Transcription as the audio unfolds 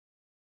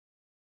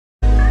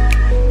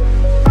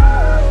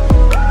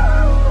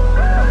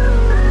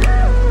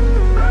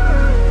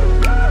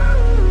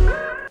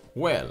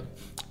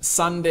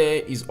Sunday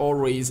is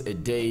always a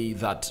day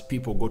that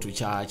people go to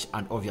church,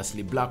 and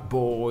obviously Blaq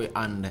Boi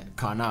and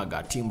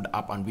Kanaga teamed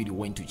up and really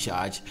went to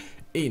church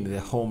in the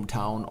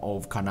hometown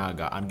of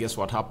Kanaga. And guess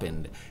what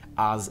happened?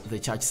 As the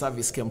church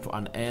service came to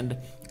an end,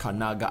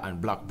 Kanaga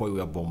and Blaq Boi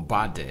were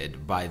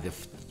bombarded by the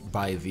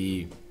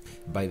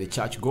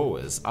church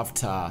goers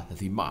after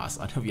the mass,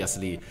 and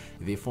obviously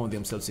they found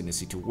themselves in a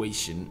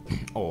situation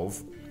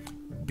of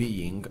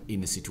being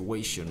in a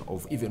situation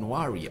of even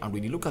worry. And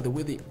when you look at the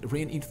way they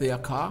ran into their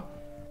car,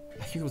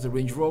 I think it was a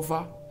Range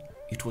Rover,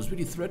 it was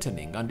really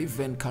threatening. And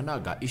even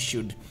Kanaga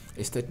issued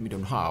a statement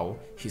on how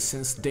he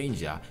sensed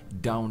danger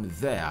down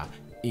there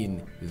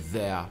in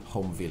their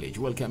home village.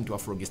 Welcome to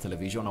Afro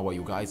Television. How are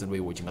you guys, and where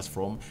are you watching us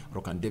from?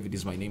 Rock and David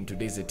is my name.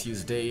 Today is a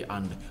Tuesday,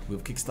 and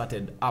we've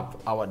kickstarted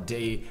up our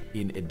day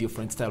in a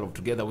different style of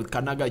together with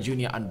Kanaga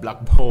Jnr and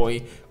Blaq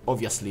Boi,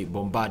 obviously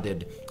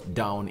bombarded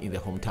down in the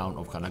hometown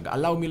of Kanaga.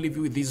 Allow me to leave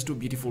you with these two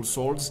beautiful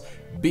souls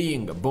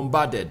being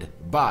bombarded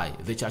by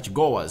the church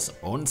goers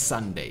on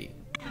Sunday.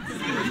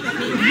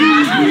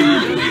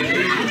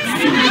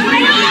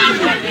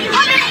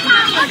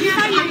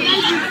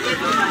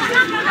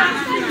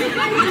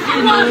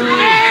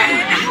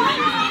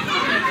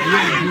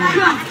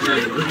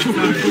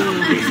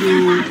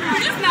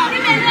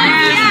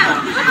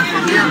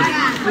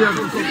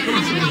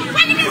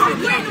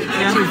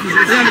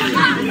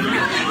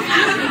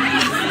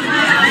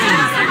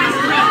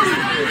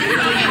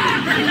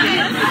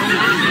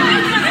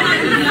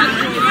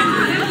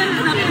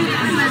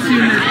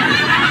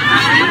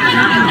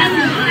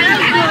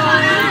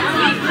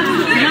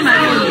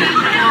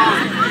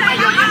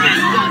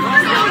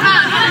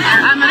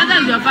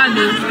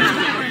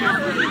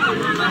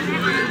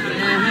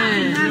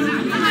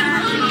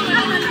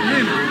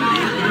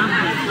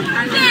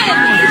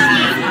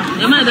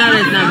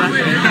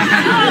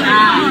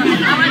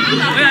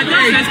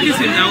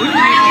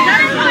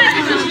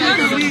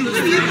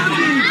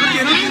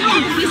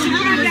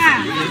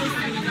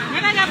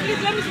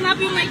 Let me snap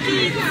you my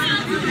kids.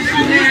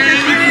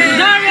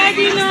 Don't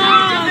ready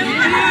now.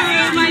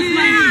 My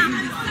smile.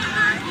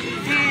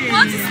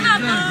 What is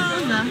snap?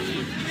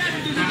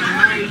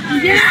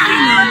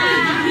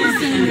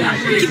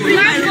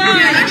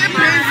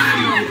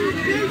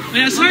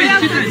 Yeah, sorry. Let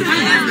me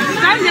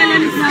snap. Let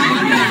me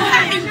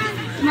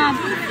snap.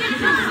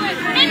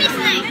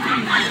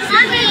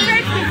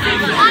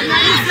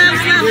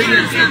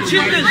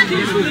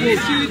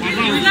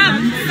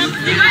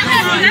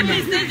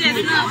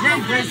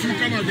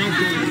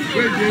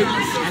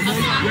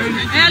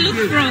 Yeah, look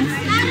front.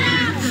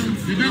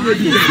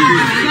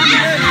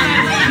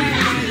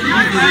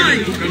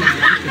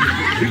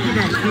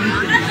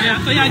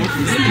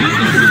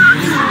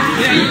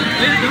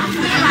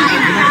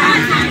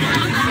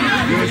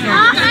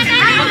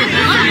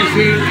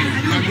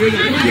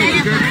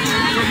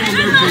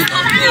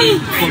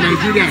 For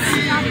Nigeria,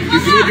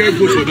 if you don't get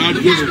good for that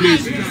those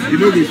place, you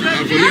know we are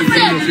going to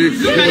say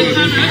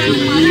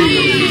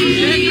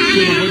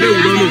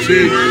we don't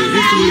say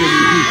this is what we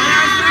do.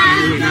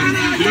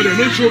 But they're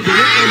not sure, they're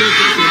not honest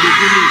from the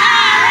beginning.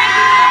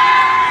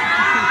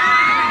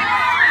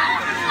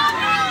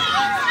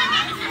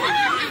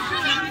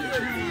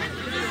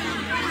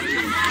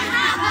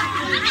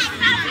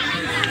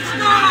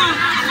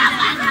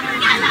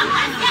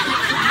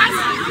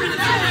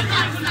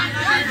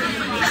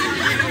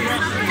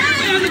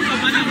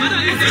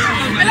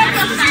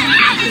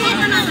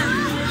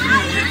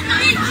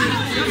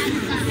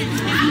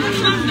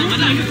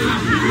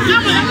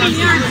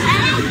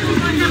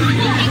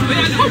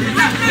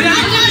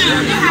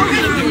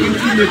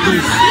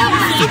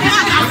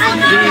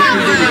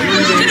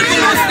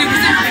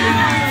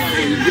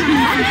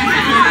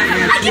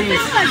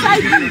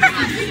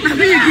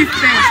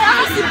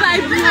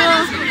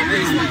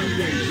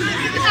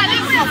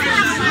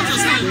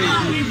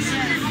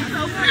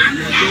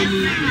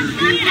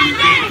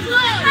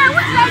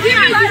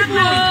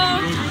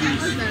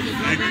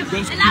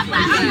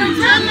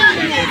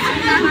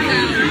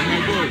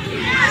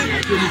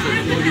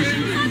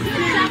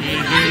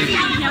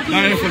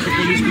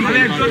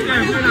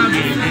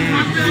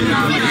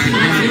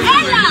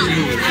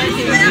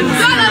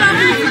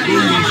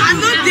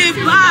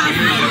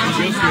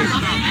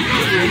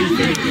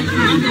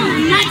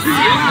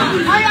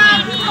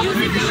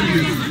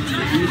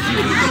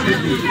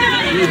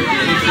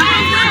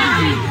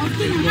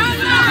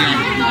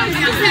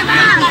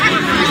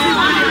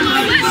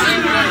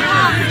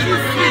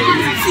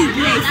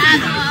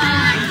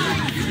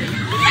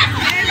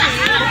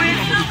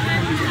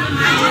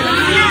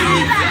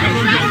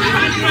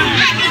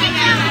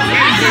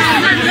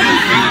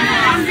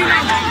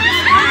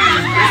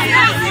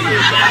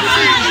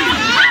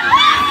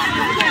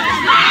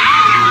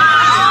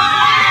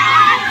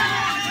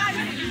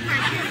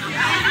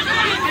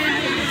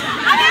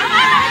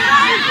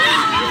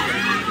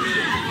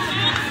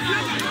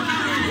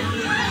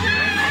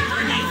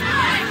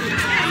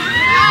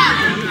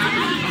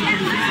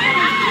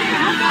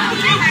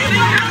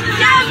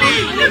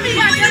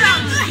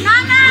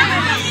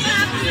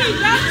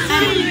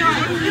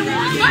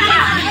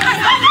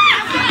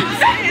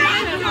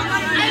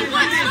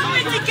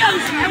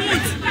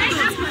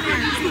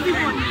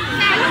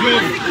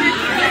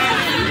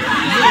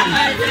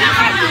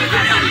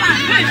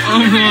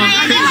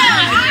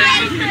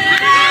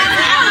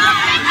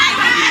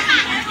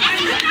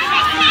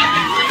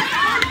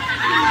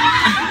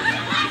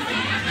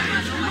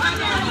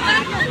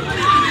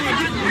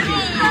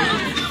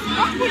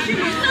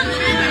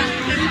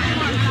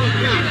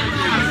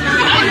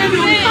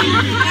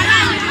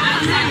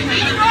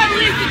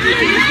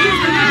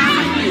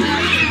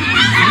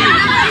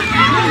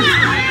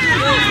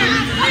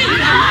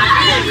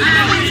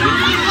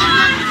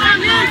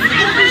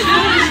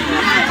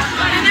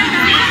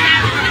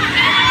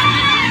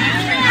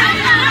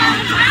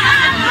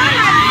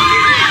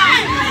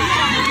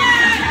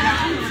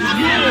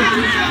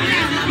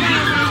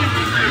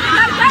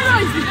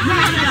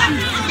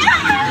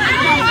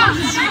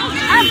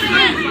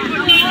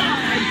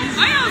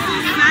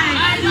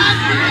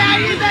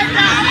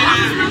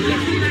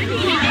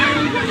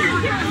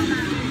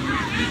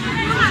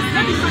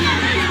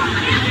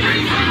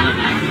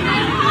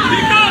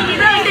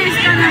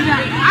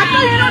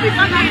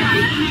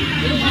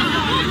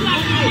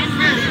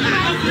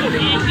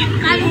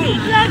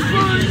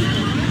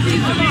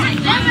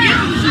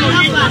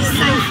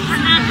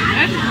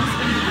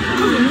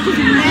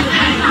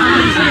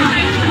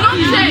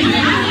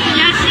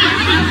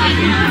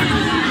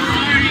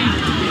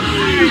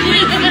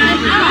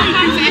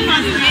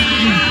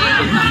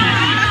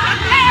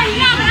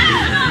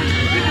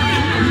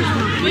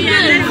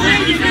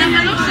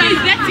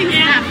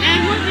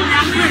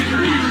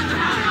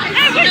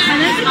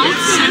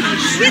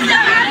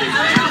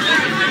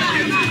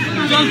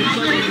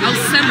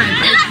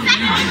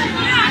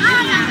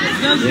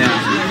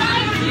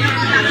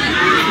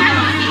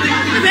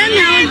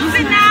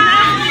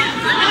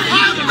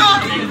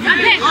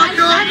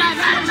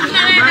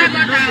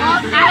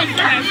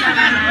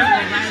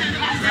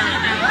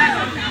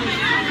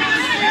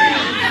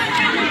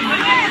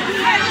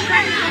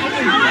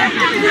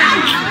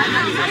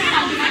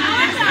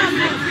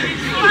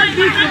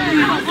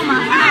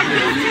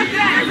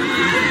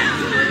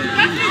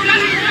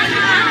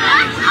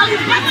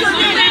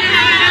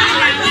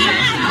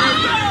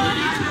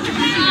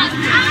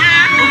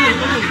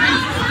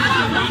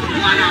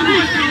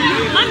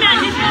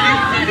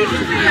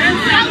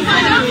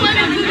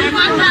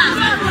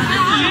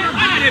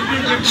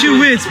 Chew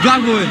waits,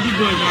 Blaq Boi.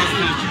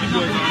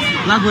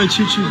 Blaq Boi,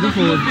 chew, go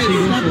forward.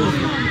 Chew, go forward.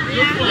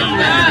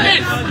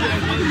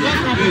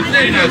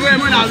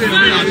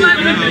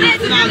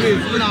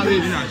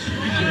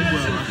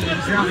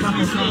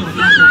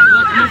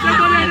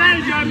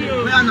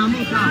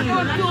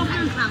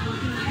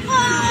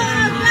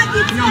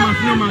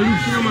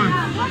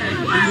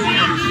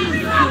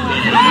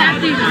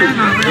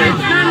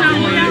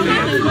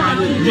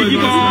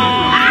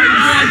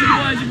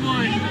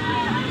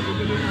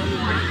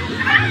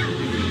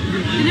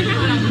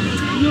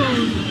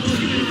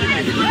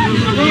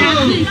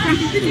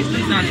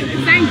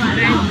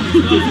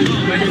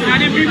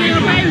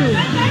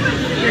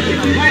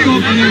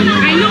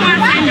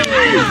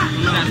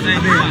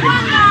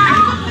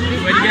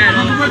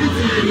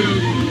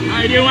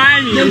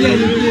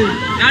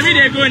 Now me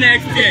they go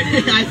next year.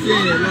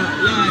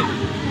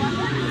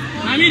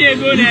 Now me they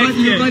go next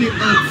year.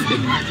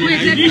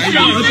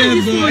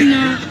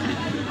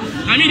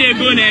 Now me they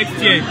go next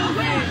year.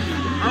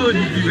 How would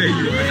you be ready?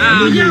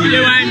 They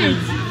want me.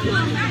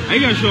 Are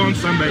you gonna show on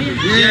somebody?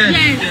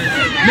 Yes.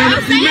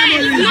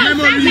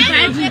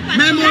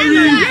 Memories.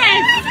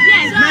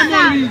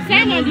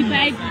 Send on the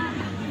bike.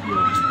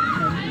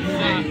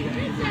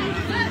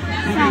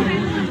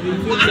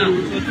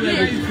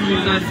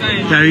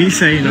 They're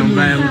saying I'm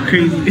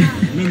crazy.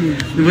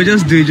 But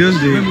just do it.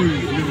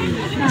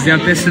 It's their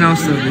personal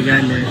stuff,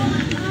 regardless.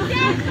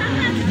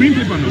 Bring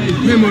paper now.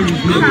 Memories.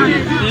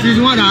 She's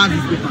the one that has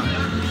this paper.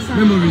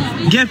 Memories.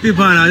 Get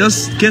paper now.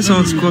 Just get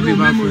someone to copy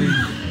back for you.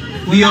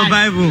 Be your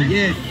Bible.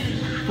 Yes.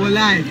 For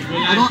life.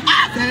 I don't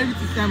tell every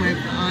time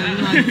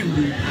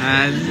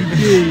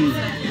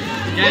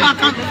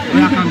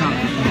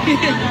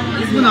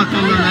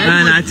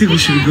I think we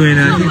should be going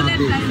now.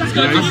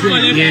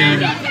 Yeah.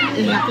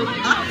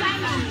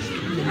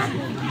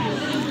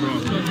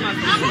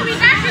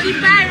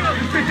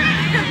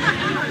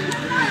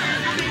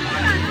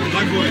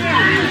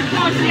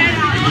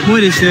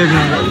 What is it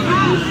now?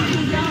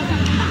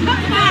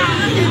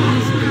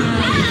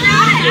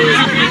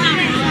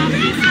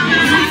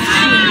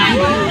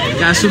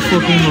 That's so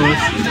fucking hot.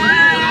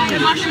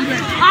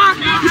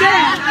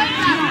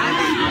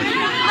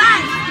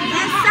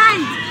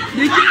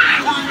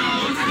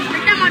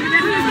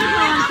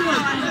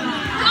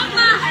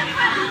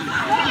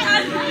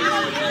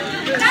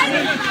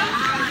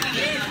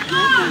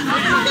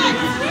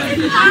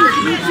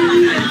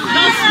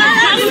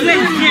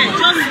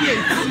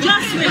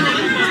 Just wait.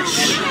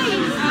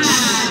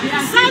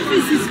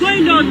 Service is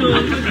going on though.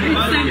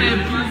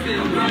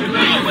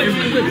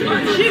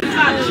 Ship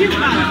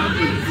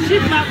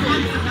back.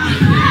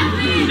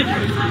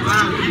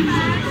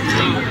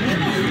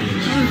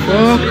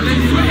 Fuck.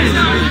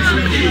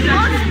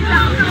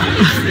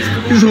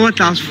 This is hot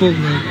as fuck,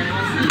 man.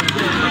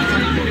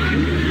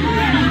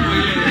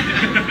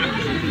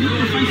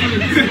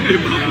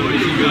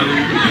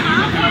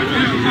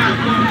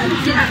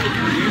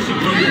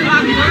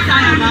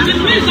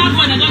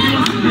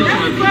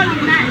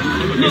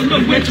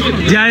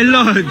 There are a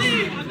lot.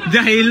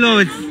 There are a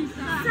lot.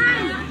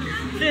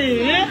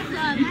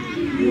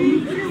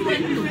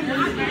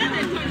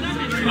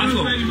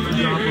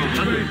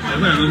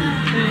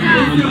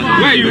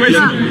 Where are you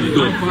waiting?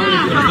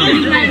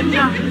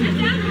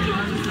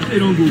 They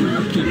don't go.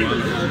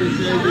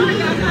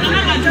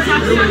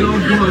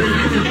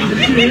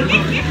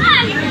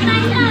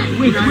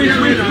 Wait.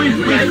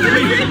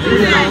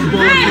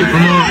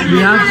 We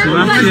have to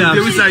actually have.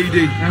 Which side you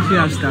did? Actually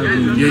have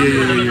started. Yeah.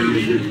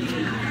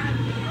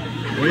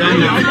 I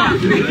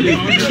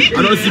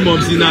don't see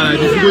Momsy now. Like,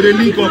 go they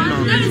link up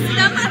now.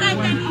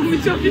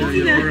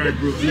 Alright,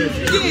 bro.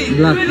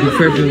 Blaq,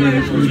 prefer to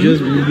we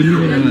just we believe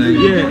in him. Like,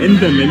 Yeah,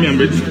 anytime, let me. I'm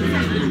ready.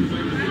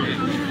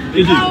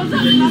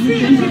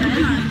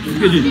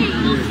 AJ.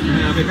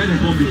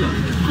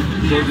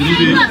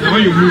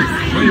 When you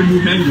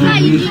move, man, you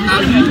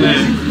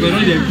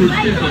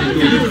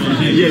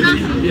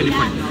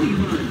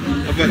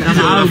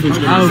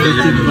I'll be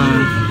taking man.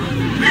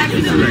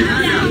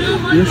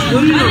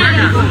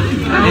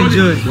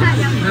 Enjoy.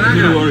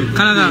 don't worry.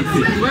 Kanaga.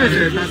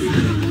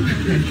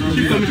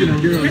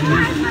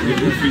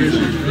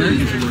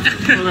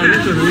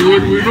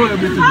 We know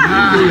everything.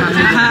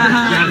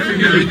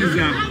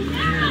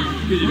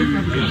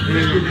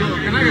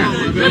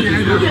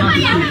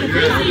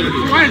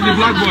 Where is the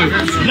Blaq Boi?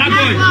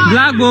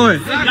 Blaq Boi.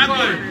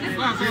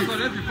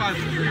 Let's be fast.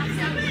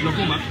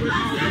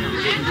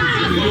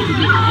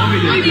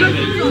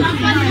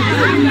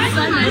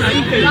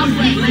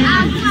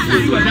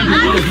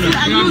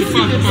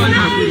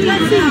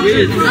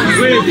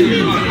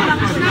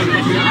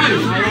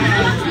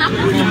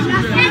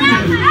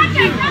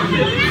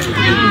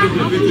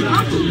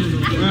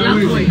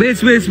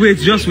 Wait,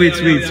 just wait.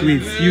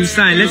 You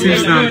sign, let him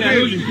stand.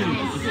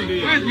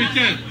 Where's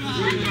Michelle?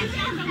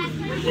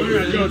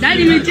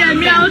 Daddy, Michelle,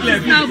 me out to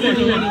snap.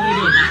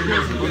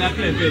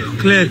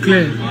 Clear.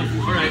 Wait.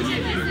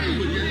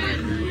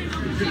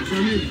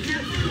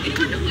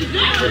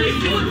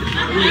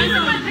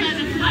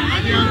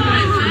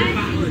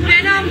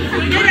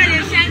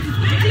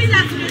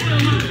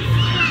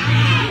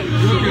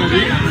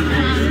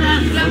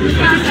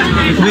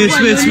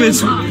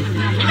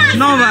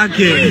 No back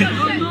here.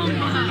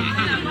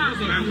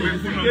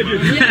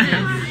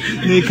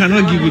 No, he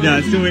cannot give you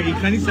that. So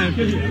can you sign?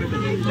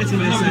 Let him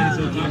sign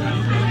it.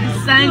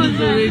 Sign it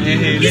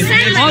already.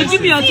 Or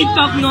give me your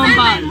TikTok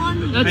number.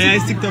 Yeah,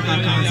 his TikTok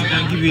account. I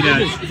can give you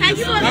that.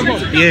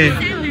 Yeah.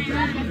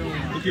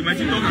 Okay, my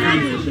TikTok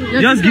account.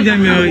 Just give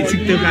them your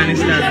TikTok and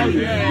Instagram.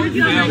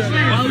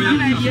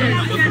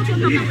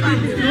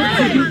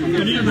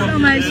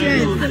 My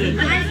shirt.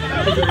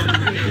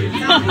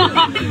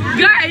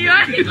 Guy, you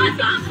are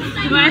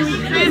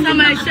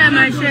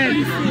my shirt.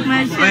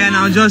 Oh yeah,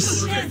 now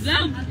just.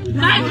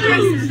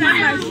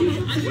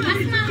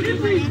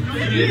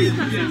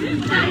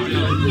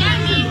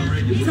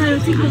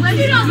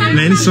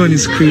 Man, this one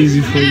is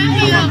crazy for you.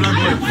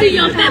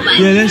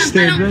 Yeah, let's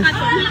stay. Oh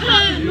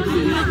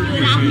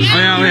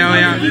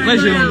yeah.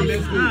 Where's your?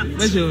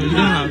 You don't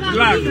have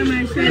Blaq.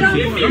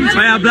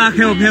 Oh yeah, Blaq,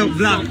 help,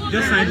 Blaq.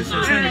 Just sign this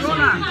one.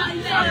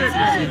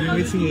 We've been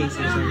waiting here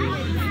since.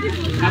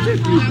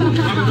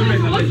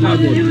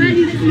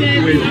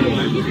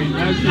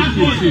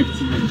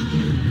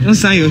 Don't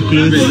sign your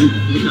clothes.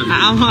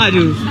 I'm hard.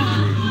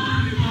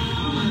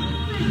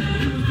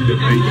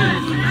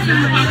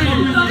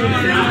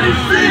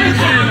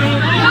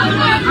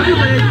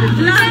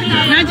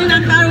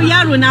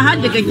 Yaro na har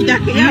daga gida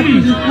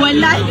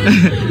wallahi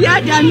ya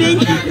dame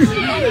ni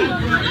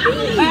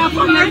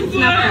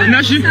Na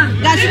shi?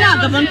 gashi na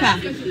gaban ka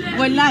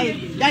wallahi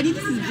daddy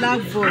this is Blaq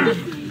Boi.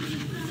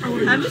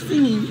 Have you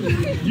seen him?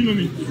 You know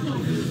me.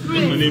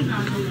 What's my name?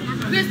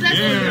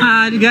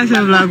 The guys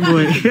have Blaq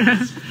Boi.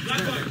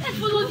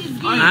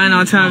 And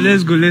our time,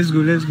 let's go. Should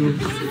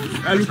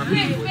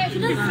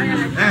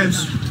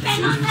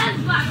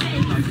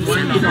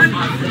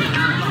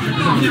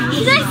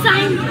I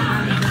sign?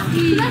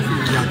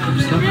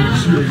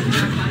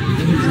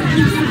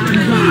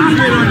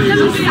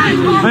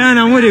 Oh yeah,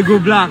 now where they go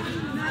Blaq.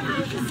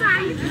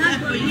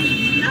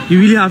 You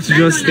really have to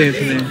just step,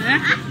 man.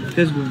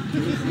 Let's go.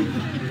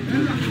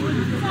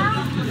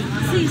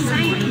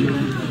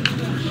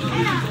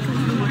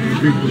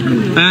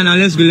 Oh yeah, now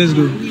let's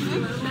go.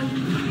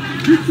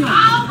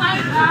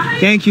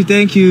 Thank you.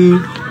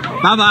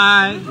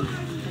 Bye.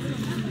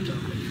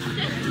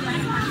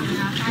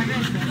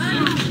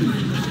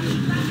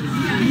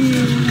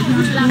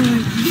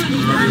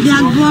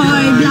 Blaq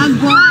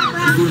Boi.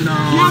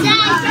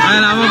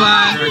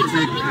 Bye.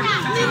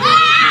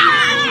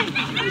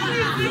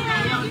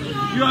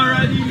 You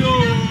already know.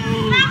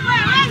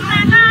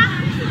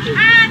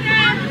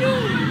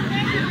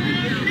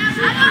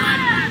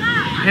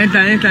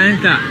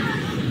 Enter.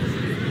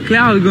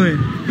 Claire, how are we going?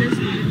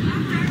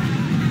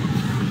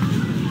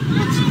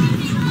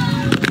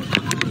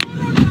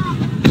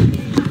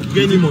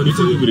 Get any money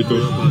to with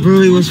the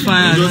Bro, it was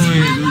fire. Don't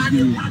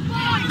worry.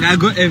 I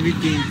got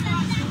everything.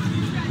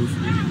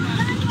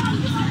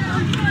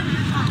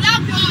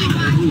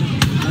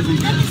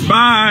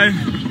 Bye.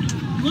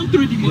 No.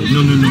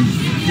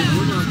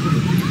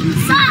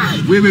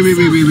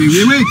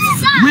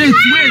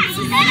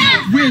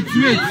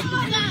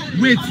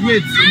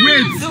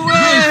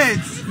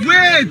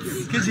 Wait.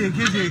 KJ.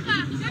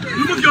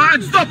 Remove your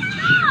hand. Stop.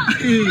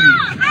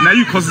 Now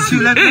you cause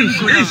it. Let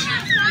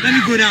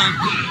me go down.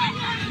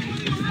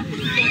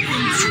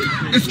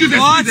 Excuse me.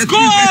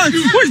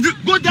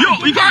 Go down.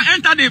 Yo, you can't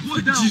enter the.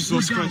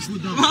 Jesus Christ.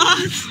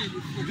 What?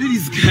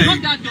 This guy.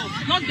 Not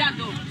that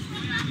door.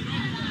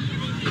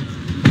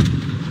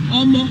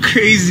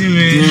 Crazy,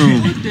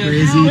 man.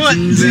 Crazy. What?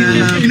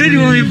 You know the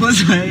one we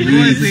bust my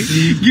head?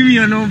 Say, give me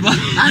your number.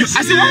 I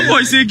see one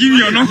boy say, give me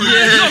your number. I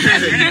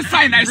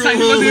sign.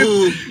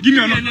 Give me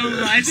your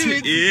number. I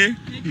said,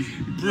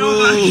 Bro.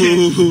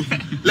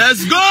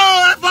 Let's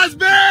go, first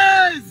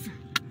base.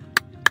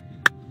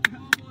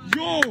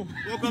 Yo.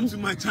 Welcome to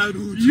my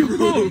childhood.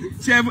 Yo.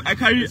 See, I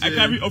carry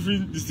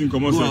offering this thing.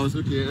 Come on, sir.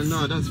 Okay.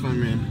 No, that's fine,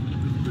 man.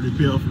 You're the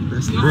payoff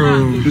investor.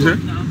 Bro.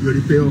 You're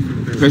the payoff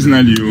investor.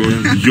 Personally, yo.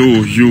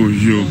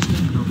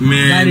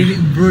 Man.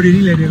 Bro, they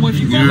didn't let them. I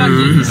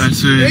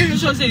swear.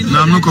 No,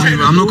 I'm not coming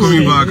back. I'm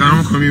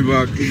not coming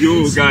back.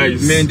 Yo,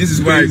 guys. Man, this is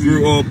where I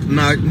grew up.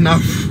 Now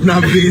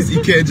base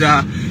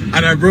Ikeja,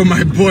 and I brought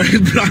my boy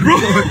Blaq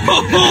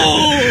Boi.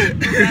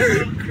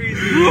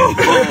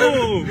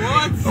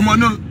 What? Come on,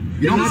 no.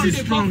 You don't be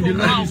strong.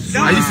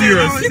 Are you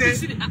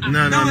serious? No,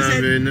 man.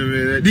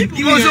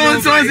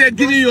 Someone said,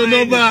 give me your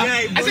number.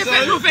 I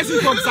said, no, first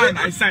you come sign.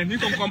 I signed. You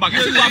come back. I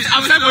said,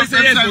 I'm signed for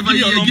saying, yes, give me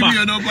your number. Give me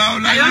your number. I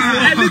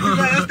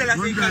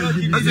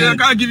said, I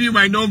can't give you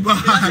my number.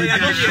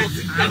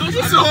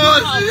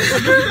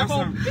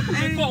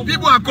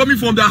 People are coming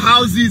from the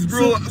houses,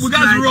 bro. We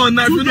got to run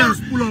now.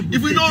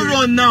 If we don't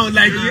run now,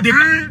 like, if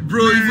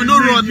we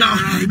don't run now,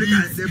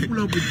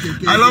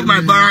 I love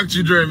my barrack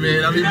children,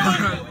 man. I mean,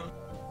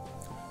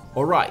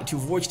 Alright,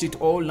 you've watched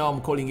it all. Now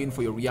I'm calling in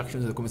for your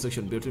reactions in the comment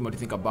section below. Tell me what you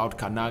think about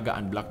Kanaga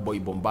and Blaq Boi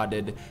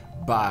bombarded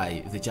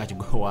by the church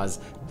goers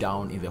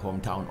down in the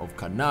hometown of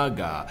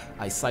Kanaga.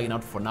 I sign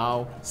out for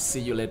now. See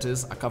you later.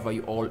 I cover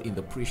you all in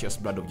the precious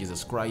blood of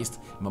Jesus Christ.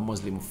 My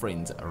Muslim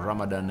friends,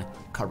 Ramadan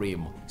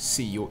Kareem.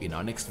 See you in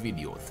our next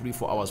video.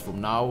 3-4 hours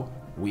from now,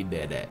 we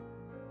did it.